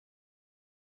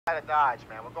Out of Dodge,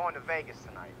 man. We're going to Vegas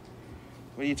tonight.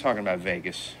 What are you talking about,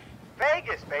 Vegas?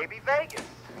 Vegas, baby, Vegas.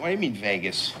 What do you mean,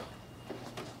 Vegas?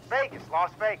 Vegas,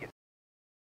 Las Vegas.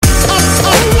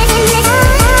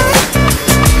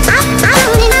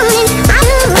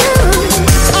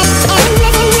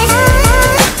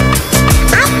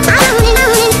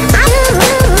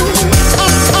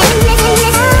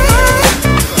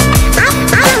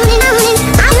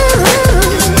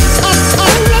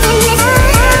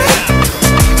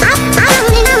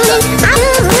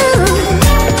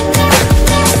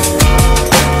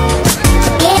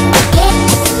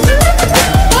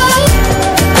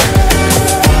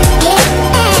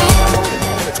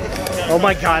 Oh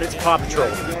my God, it's Paw Patrol.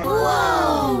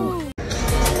 Whoa!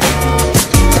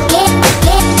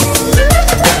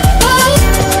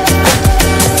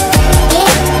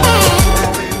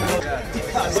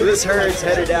 So this herd's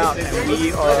headed out and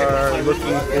we are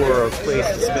looking for a place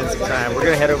to spend some time. We're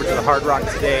gonna head over to the Hard Rock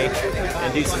today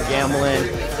and do some gambling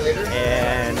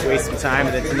and waste some time.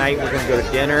 And then tonight we're gonna go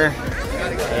to dinner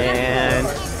and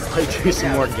probably do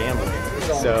some more gambling.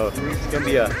 So it's gonna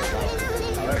be a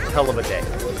hell of a day.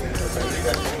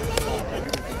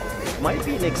 Might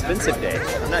be an expensive day.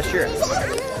 I'm not sure. I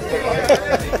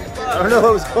don't know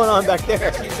what was going on back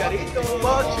there.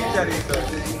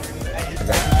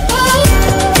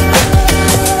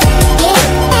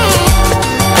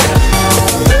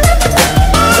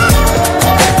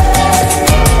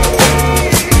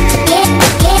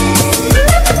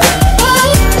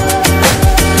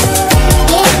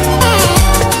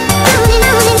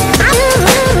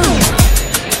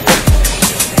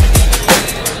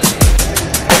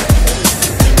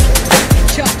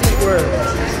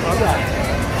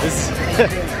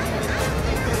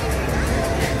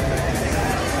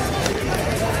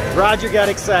 Roger got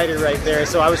excited right there,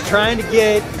 so I was trying to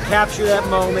capture that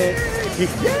moment.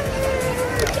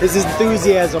 His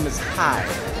enthusiasm is high.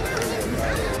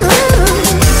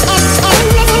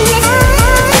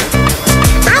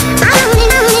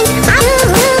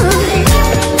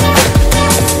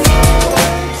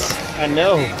 I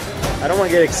know, I don't want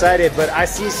to get excited, but I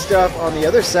see stuff on the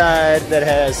other side that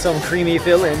has some creamy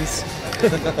fillings.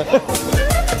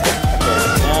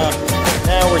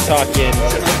 Now we're talking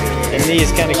in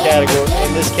these kind of category,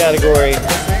 in this category,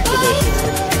 delicious.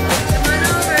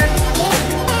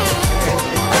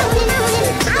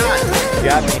 You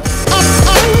got me.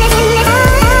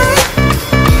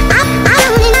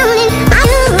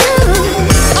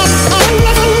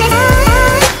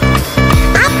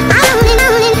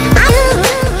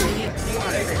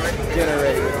 Dinner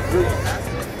ready.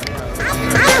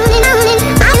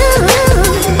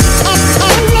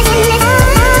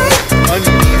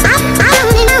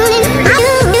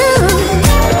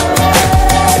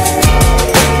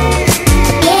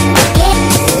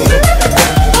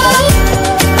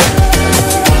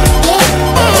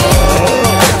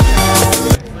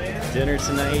 Dinner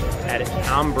tonight at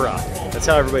Ambra. That's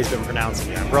how everybody's been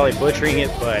pronouncing it. I'm probably butchering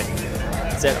it, but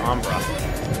it's at Ambra.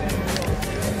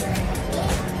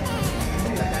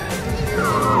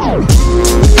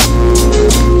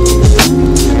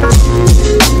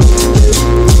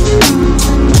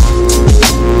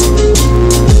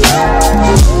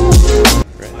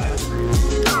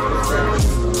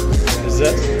 Is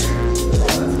that?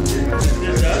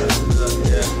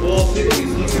 Yeah. Well, people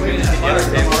use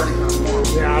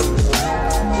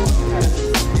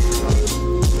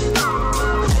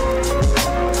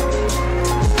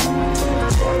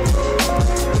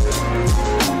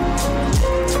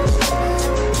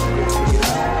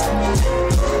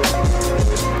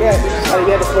yeah, all you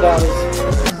had to put out is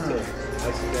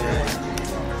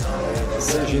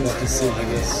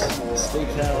decisions.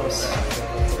 Steakhouse.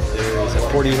 There's a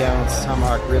 40-ounce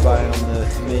tomahawk ribeye on the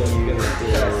menu.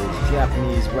 There's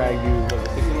Japanese wagyu.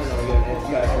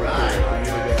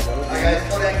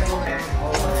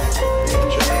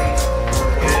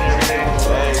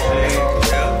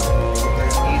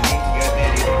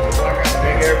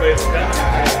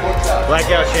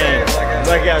 Blackout Shane.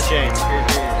 Blackout Shane.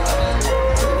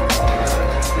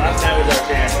 Last night was our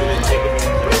chance. We didn't take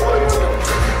advantage of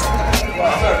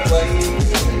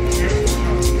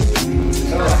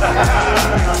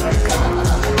it.